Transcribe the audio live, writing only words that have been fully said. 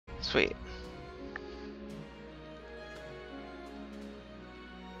Sweet.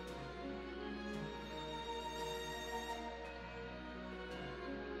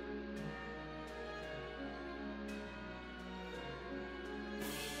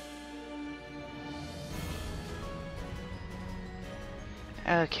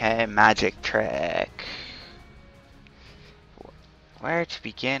 Okay, magic trick. Where to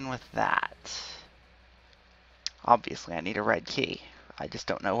begin with that? Obviously, I need a red key. I just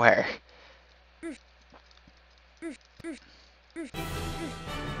don't know where.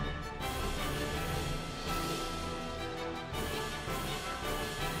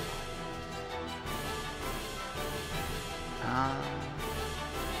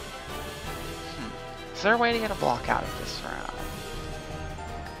 Is there a way to get a block out of this round?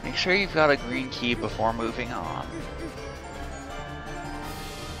 Make sure you've got a green key before moving on.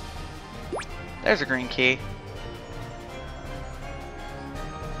 There's a green key.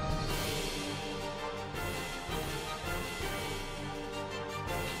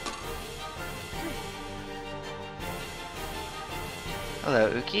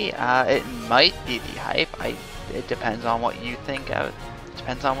 Hello, Uki. It might be the hype. It depends on what you think of.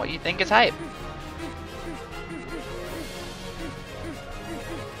 Depends on what you think is hype.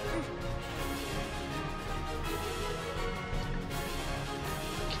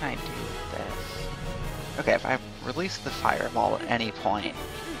 What can I do with this? Okay, if I release the fireball at any point,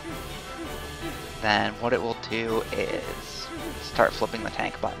 then what it will do is start flipping the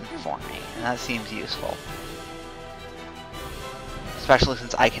tank button for me, and that seems useful. Especially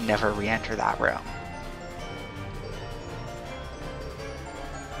since I can never re-enter that room.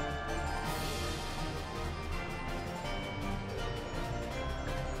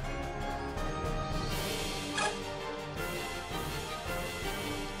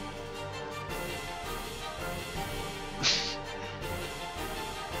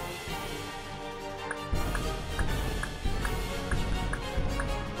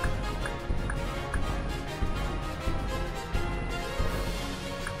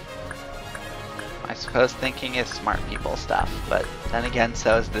 I suppose thinking is smart people stuff, but then again,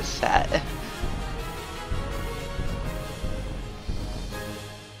 so is this set.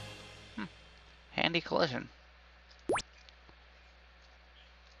 Handy collision.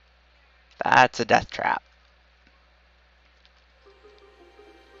 That's a death trap.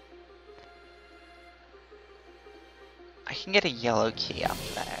 I can get a yellow key up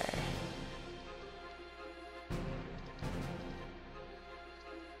there.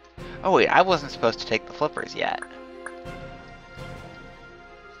 Oh wait, I wasn't supposed to take the flippers yet.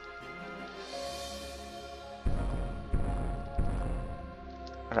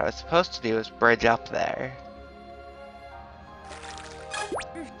 What I was supposed to do is bridge up there.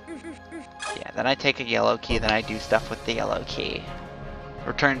 Yeah, then I take a yellow key, then I do stuff with the yellow key.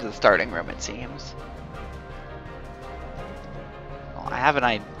 Return to the starting room, it seems. Well, I have an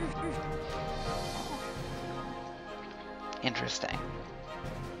idea. Interesting.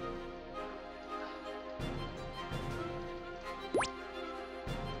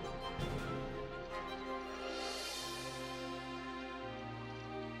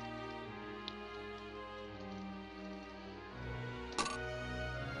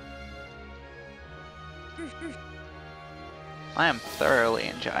 I am thoroughly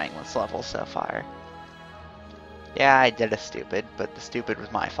enjoying this level so far. Yeah, I did a stupid, but the stupid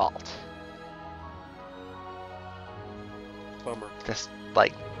was my fault. Bummer. Just,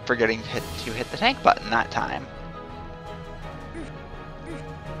 like, forgetting to hit the tank button that time.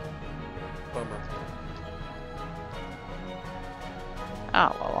 Bummer.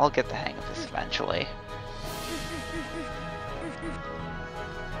 Oh, well, I'll get the hang of this eventually.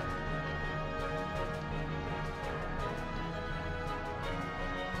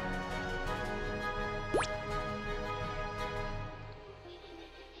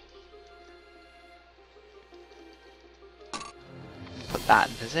 Put that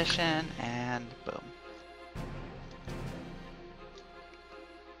in position, and boom.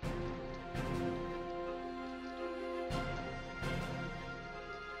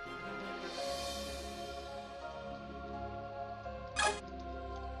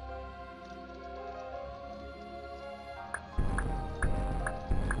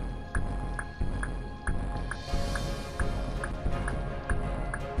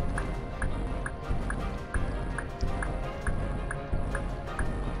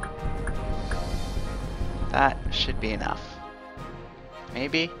 That should be enough.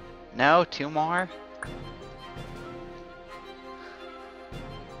 Maybe? No? 2 more?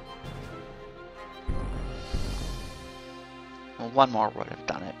 Well, 1 more would have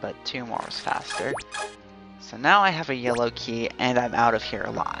done it, but 2 more was faster. So now I have a yellow key and I'm out of here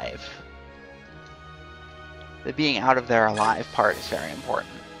alive. The being out of there alive part is very important.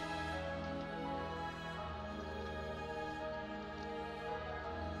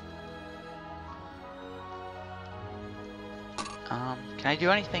 Can I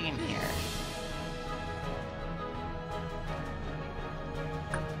do anything in here?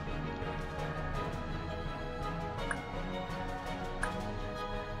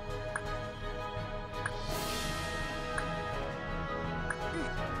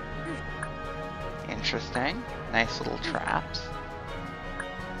 Interesting. Nice little traps.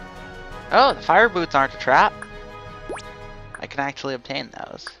 Oh, the fire boots aren't a trap. I can actually obtain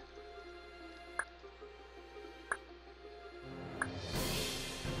those.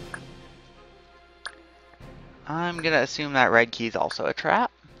 I'm gonna assume that red key is also a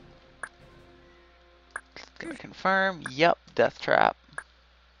trap. Just gonna confirm. Yep, death trap.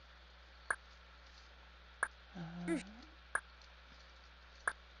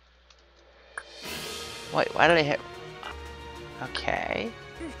 Wait, why did I hit? Okay.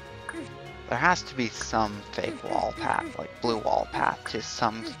 There has to be some fake wall path, like blue wall path, to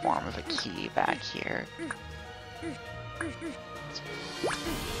some form of a key back here.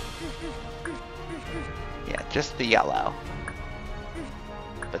 Yeah, just the yellow.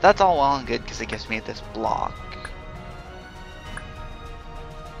 But that's all well and good because it gives me this block.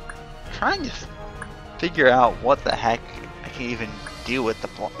 I'm trying to figure out what the heck I can even do with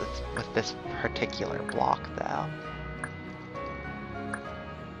this particular block, though.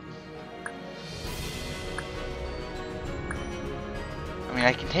 I mean,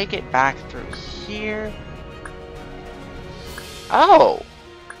 I can take it back through here. Oh!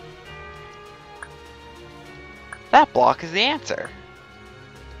 That block is the answer.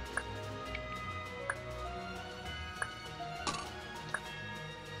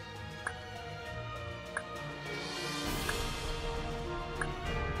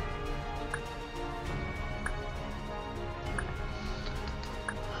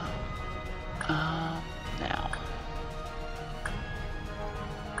 Now.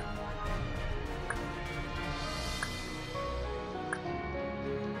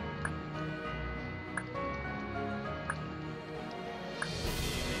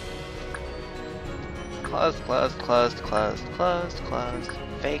 Closed, closed, closed, closed, closed, closed.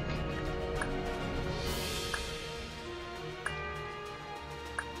 Fake.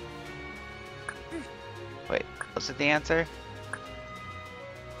 Wait, was it the answer?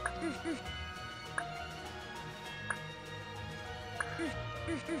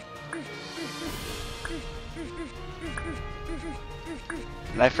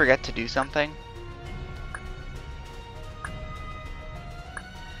 Did I forget to do something?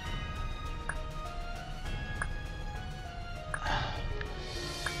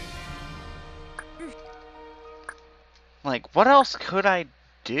 Like, what else could I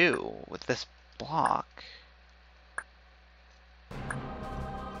do with this block?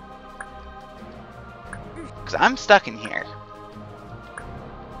 Because I'm stuck in here.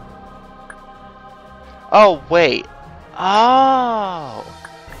 Oh, wait. Oh!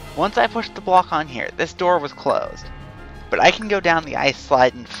 Once I pushed the block on here, this door was closed. But I can go down the ice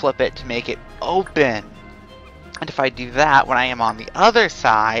slide and flip it to make it open. And if I do that when I am on the other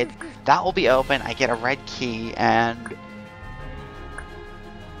side, that will be open. I get a red key and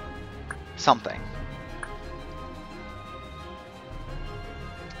something.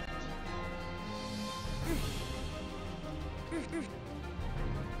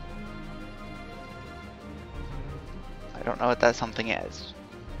 I don't know what that something is.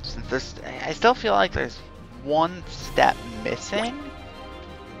 Since this, I still feel like there's one step missing.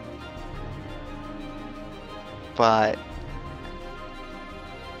 But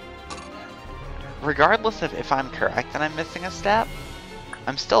regardless of if I'm correct and I'm missing a step,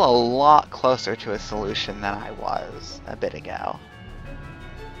 I'm still a lot closer to a solution than I was a bit ago.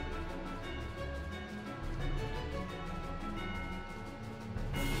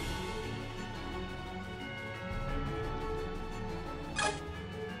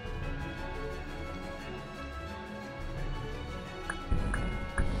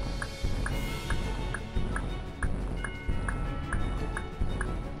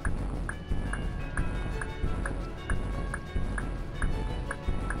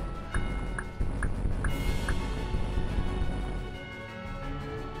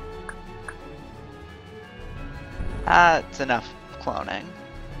 That's enough cloning.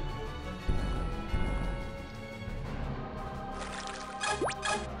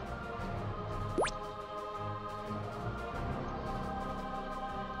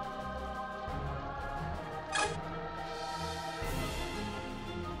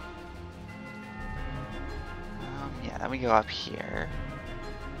 go up here.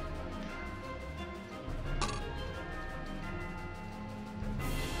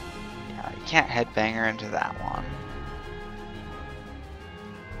 Yeah, you can't headbanger into that one.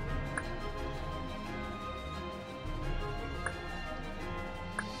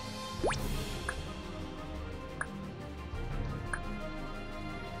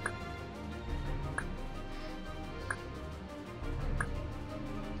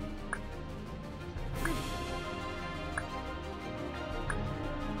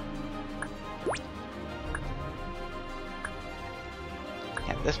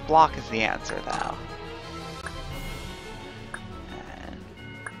 This block is the answer, though. And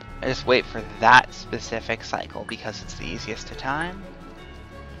I just wait for that specific cycle because it's the easiest to time.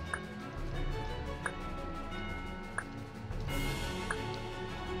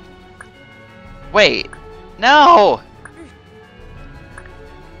 Wait! No!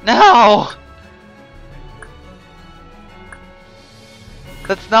 No!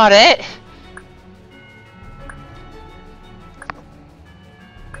 That's not it?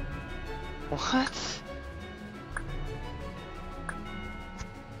 What?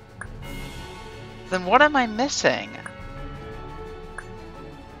 Then what am I missing?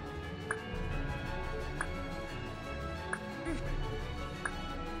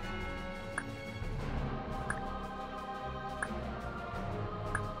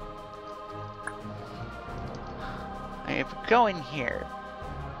 If we go in here,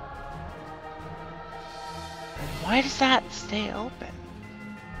 why does that stay open?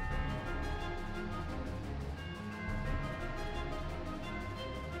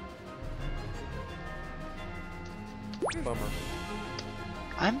 Bummer.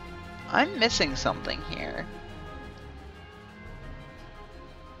 I'm missing something here.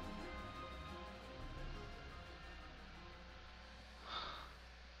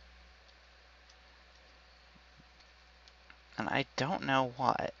 And I don't know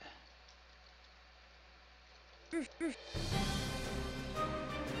what.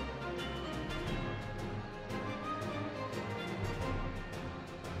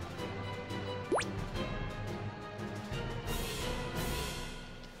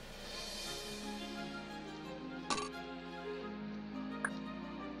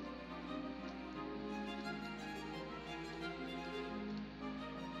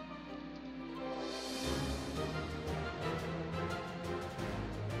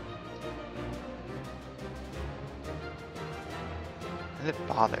 It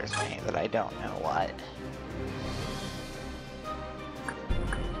bothers me that I don't know what.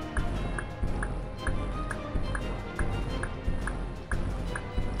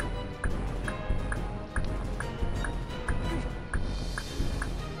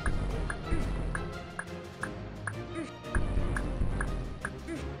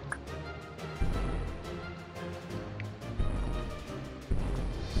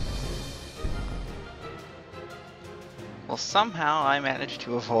 Well, somehow I managed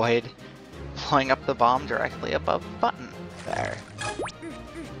to avoid blowing up the bomb directly above the button there.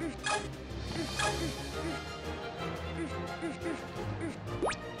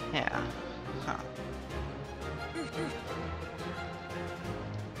 Yeah. Huh.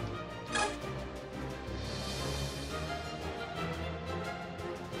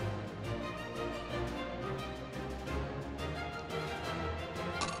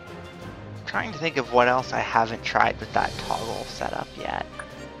 Trying to think of what else I haven't tried with that toggle setup yet.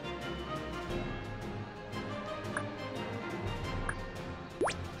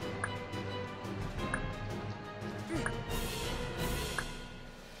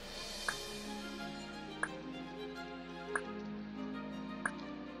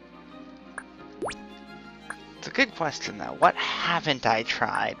 It's a good question though. What haven't I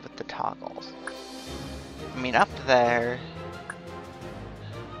tried with the toggles? I mean, up there...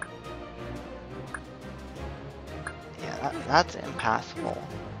 That's impassable.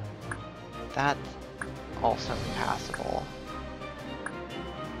 That's also impassable.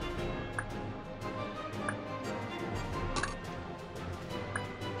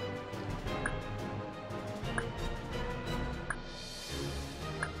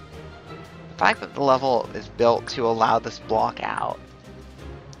 The fact that the level is built to allow this block out.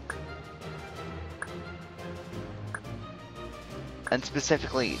 And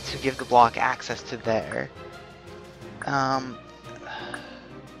specifically to give the block access to there. I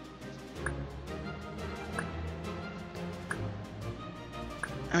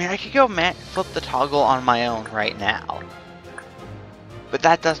mean, I could go flip the toggle on my own right now, but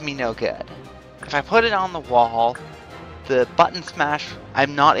that does me no good. If I put it on the wall, the button smash,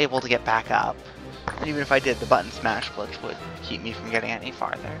 I'm not able to get back up. And even if I did, the button smash glitch would keep me from getting any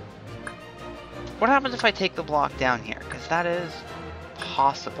farther. What happens if I take the block down here? Because that is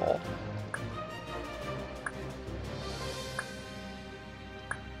possible.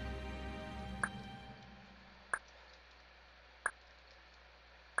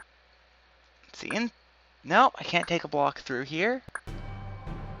 See, no, I can't take a block through here.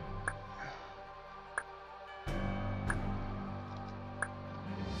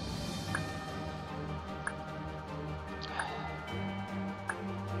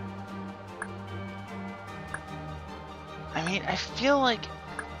 I mean, I feel like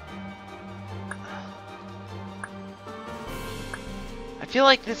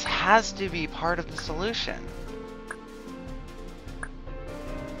this has to be part of the solution.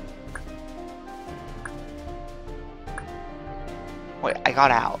 Wait, I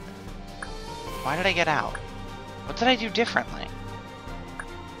got out. Why did I get out? What did I do differently?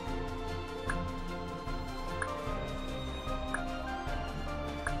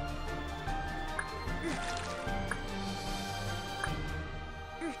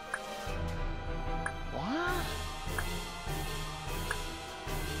 What?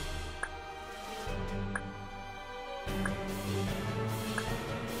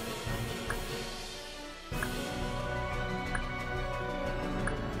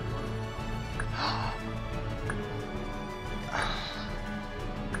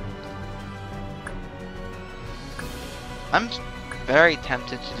 I'm very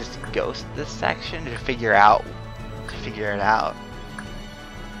tempted to just ghost this section to figure it out.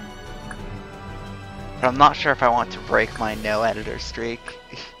 But I'm not sure if I want to break my no editor streak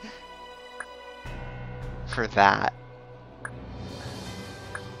for that.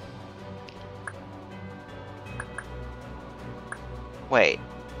 Wait.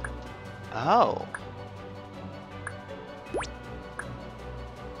 Oh.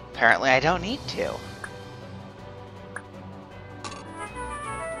 Apparently I don't need to.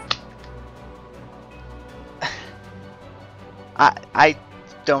 I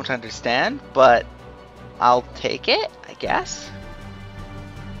don't understand, but I'll take it, I guess.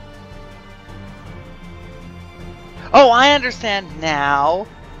 Oh, I understand now.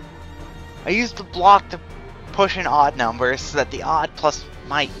 I used the block to push in odd numbers so that the odd plus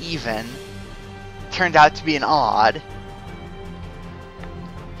my even turned out to be an odd.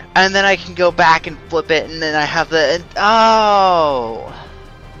 And then I can go back and flip it, and then I have the... Oh!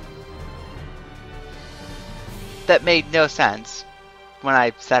 That made no sense when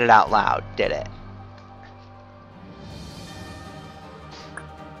I said it out loud, did it?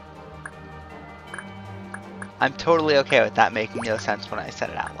 I'm totally okay with that making no sense when I said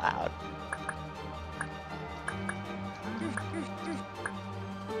it out loud.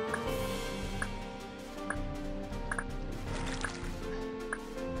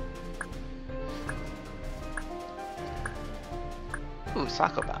 Ooh,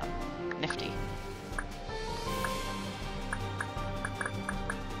 Sakoban. Nifty.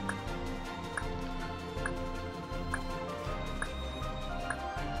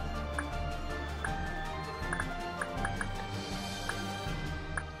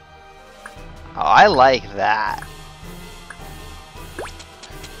 Oh, I like that.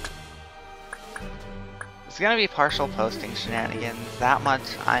 It's gonna be partial posting shenanigans. That much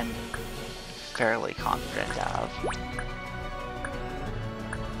I'm fairly confident of.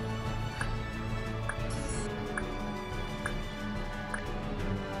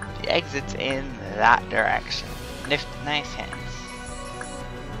 The exit's in that direction. Nice hints.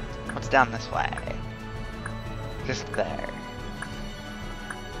 What's down this way? Just there.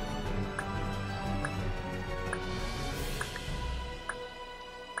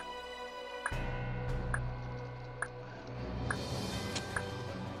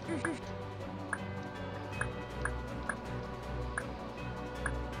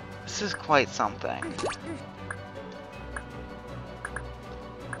 This is quite something.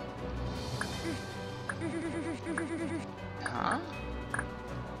 Huh?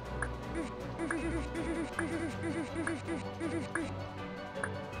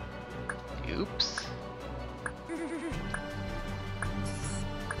 Oops.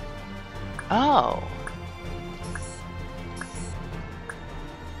 Oh.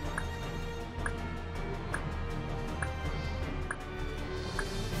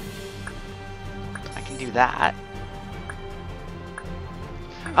 I can do that.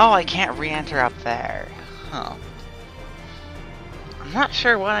 Oh, I can't re-enter up there. Huh. I'm not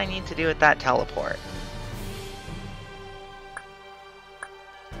sure what I need to do with that teleport.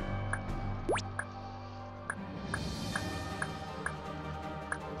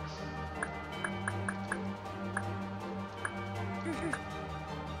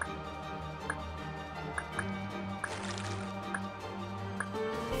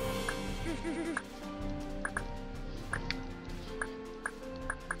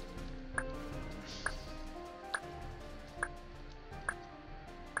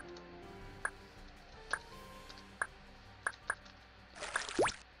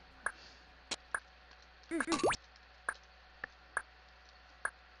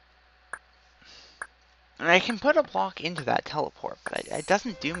 And I can put a block into that teleport, but it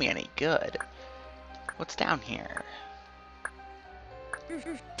doesn't do me any good. What's down here?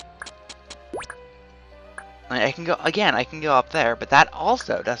 I can go, again, I can go up there, but that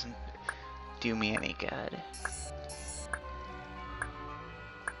also doesn't do me any good.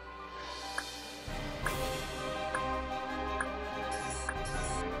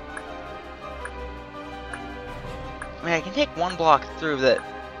 I mean, I can take one block through the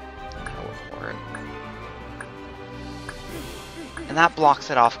teleport. And that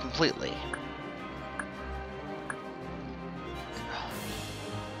blocks it off completely.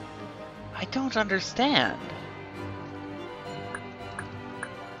 I don't understand.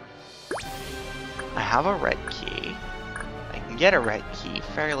 I have a red key. I can get a red key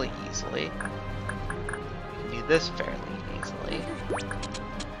fairly easily. I can do this fairly easily.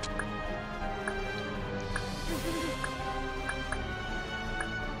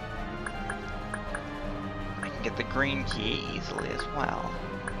 I can get the green key easily as well.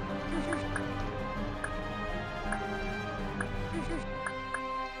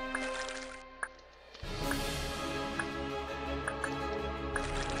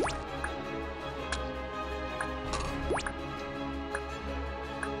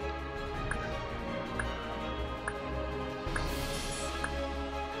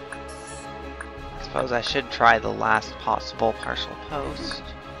 Suppose I should try the last possible partial post.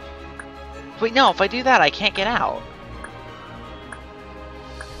 Wait, no, if I do that, I can't get out.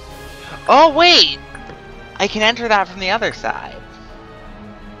 Oh, wait! I can enter that from the other side.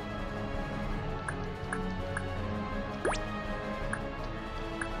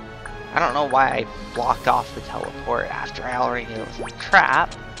 I don't know why I blocked off the teleport after I already knew it was a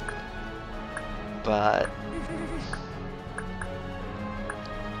trap. But...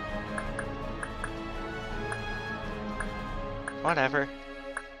 whatever.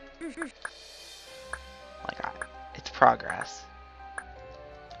 Like, it's progress.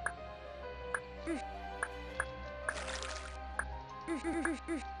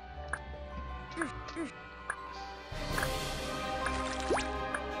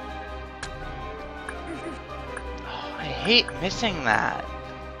 Oh, I hate missing that.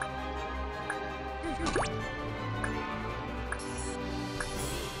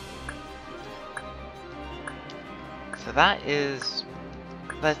 So that is...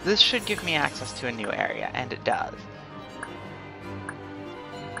 this should give me access to a new area, and it does.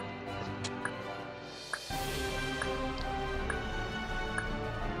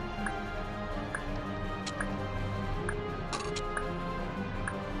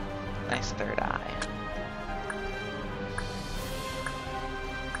 Nice third eye.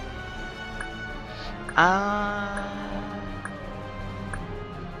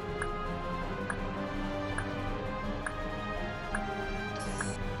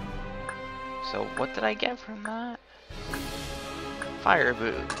 So what did I get from that? Fire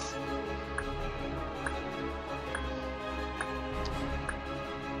boots.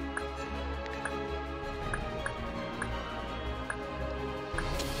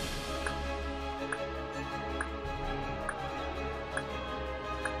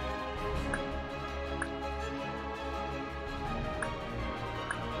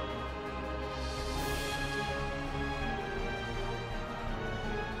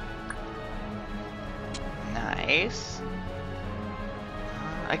 Nice.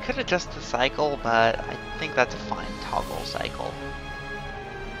 I could adjust the cycle, but I think that's a fine toggle cycle.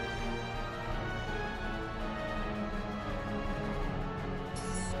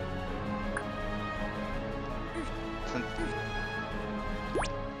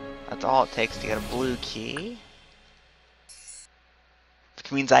 That's all it takes to get a blue key.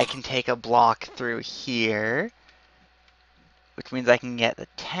 Which means I can take a block through here. Which means I can get the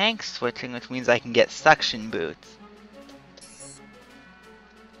tank switching, which means I can get suction boots.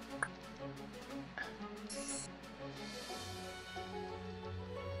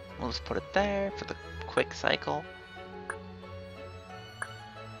 We'll just put it there for the quick cycle.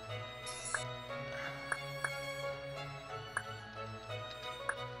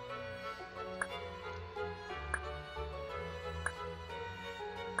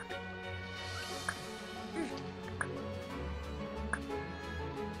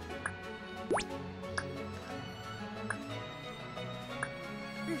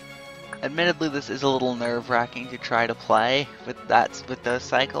 Admittedly, this is a little nerve-wracking to try to play with those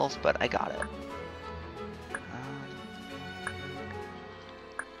cycles, but I got it.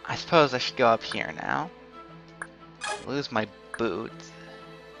 I suppose I should go up here now. Lose my boots.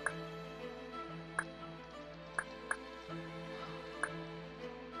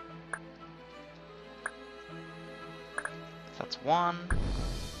 That's one.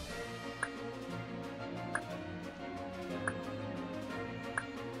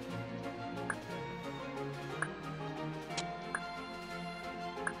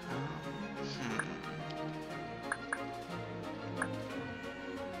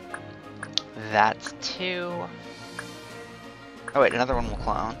 That's 2. Oh wait, another one will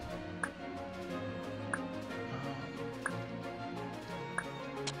clone.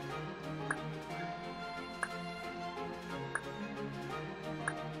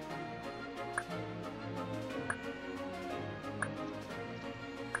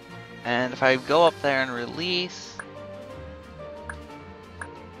 And if I go up there and release,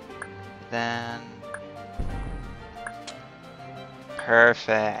 then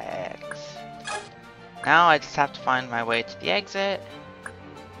perfect. Now I just have to find my way to the exit,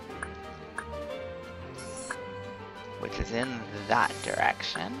 which is in that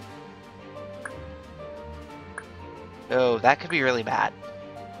direction. Oh, that could be really bad.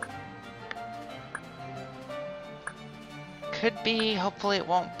 Could be, hopefully it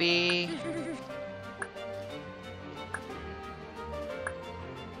won't be.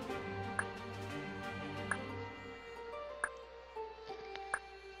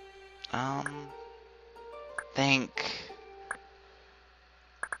 Think.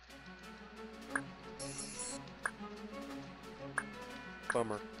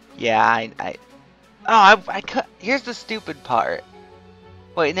 Bummer. Yeah, I could. Here's the stupid part.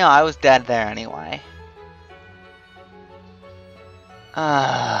 Wait, no, I was dead there anyway.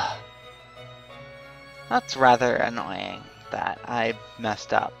 That's rather annoying that I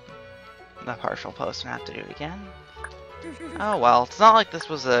messed up the partial post and have to do it again. Oh well, it's not like this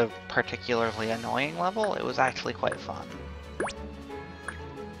was a particularly annoying level, it was actually quite fun.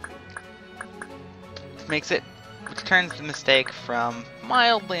 Which turns the mistake from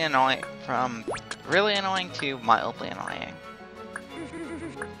mildly annoying, from really annoying to mildly annoying.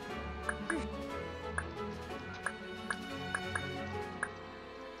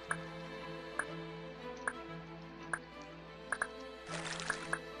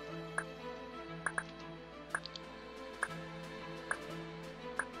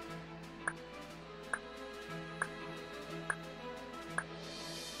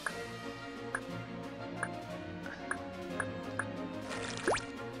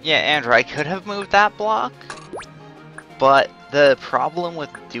 Yeah, Andrew, I could have moved that block, but the problem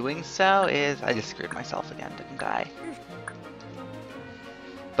with doing so is I just screwed myself again, didn't I?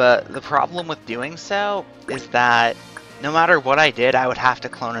 But the problem with doing so is that no matter what I did, I would have to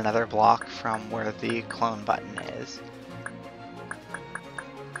clone another block from where the clone button is.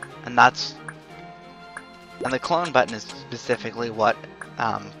 And the clone button is specifically what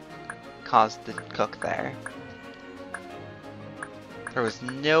caused the cook there. There was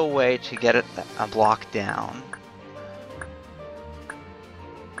no way to get a block down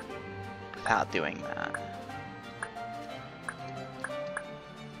without doing that.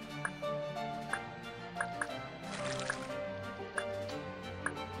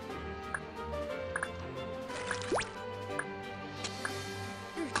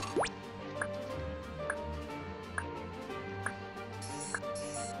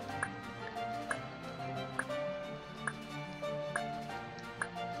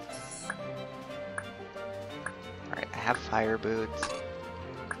 Alright, I have fire boots.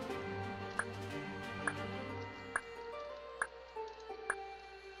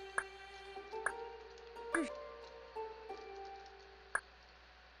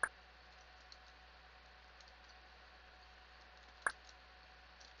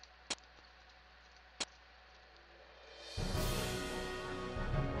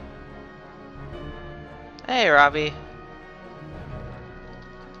 Hey, Robbie.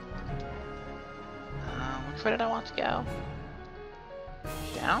 Which way did I want to go?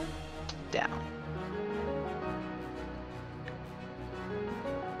 Down? Down.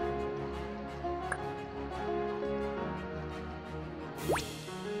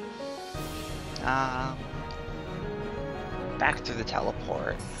 Back through the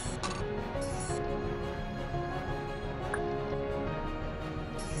teleport.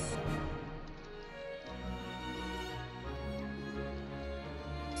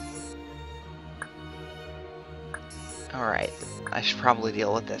 Alright, I should probably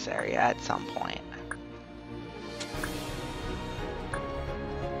deal with this area at some point.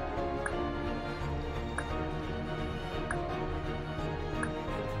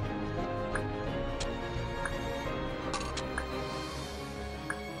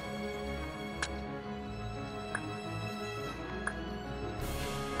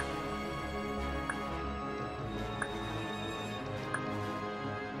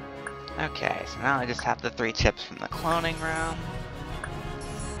 Okay, so now I just have the 3 chips from the cloning room.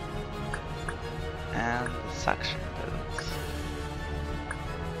 And the suction boots.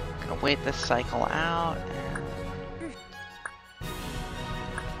 Gonna wait this cycle out and...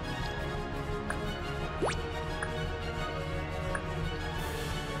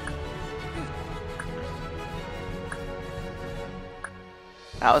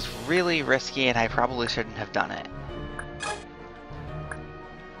 That was really risky and I probably shouldn't have done it.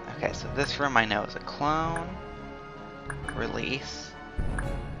 Okay, so this room I know is a clone. Release.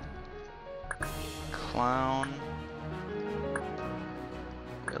 Clone.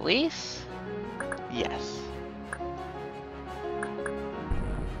 Release? Yes.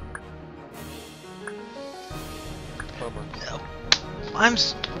 Bummer.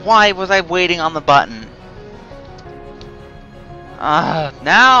 Why was I waiting on the button?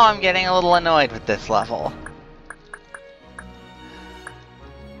 Now I'm getting a little annoyed with this level.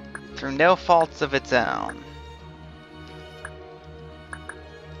 Through no faults of its own.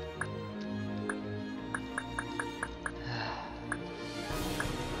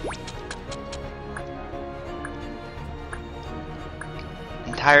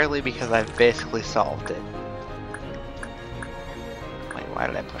 Entirely because I've basically solved it. Wait, why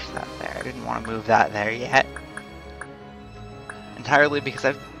did I push that there? I didn't want to move that there yet. Entirely because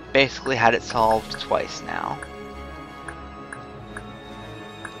I've basically had it solved twice now.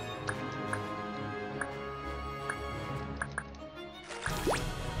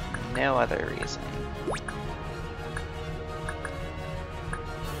 No other reason.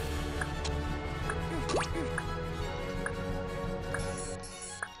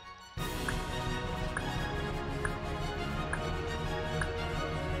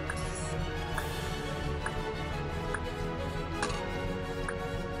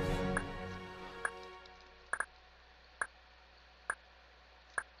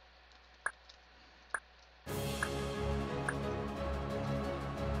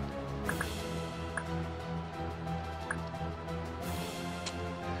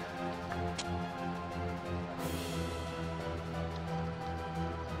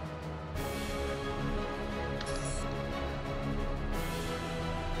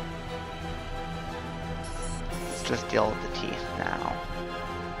 Just deal with the teeth now.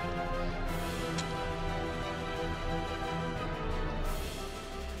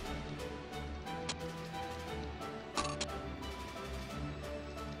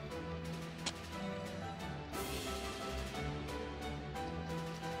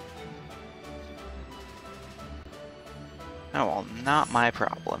 Oh well, not my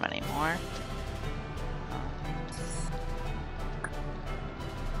problem anymore.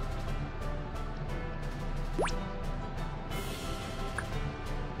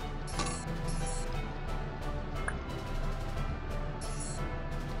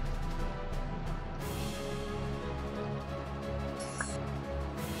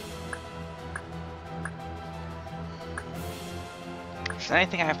 Is there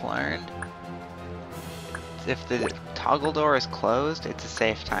anything I've learned? If the toggle door is closed, it's a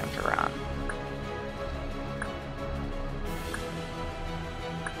safe time to run.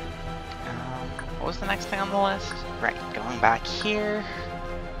 What was the next thing on the list? Right, going back here.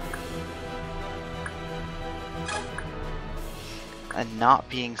 And not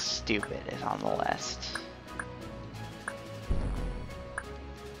being stupid is on the list.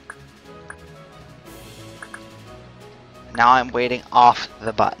 Now I'm waiting off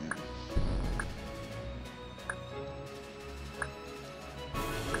the button.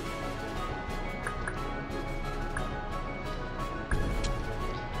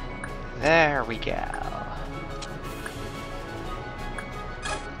 There we go.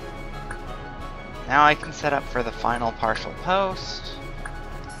 Now I can set up for the final partial post.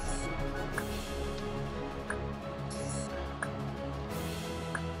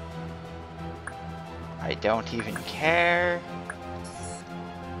 I don't even care.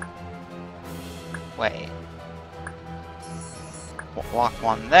 Wait. Block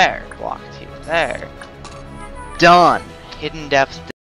 1 there, block 2 there. Done! Hidden depths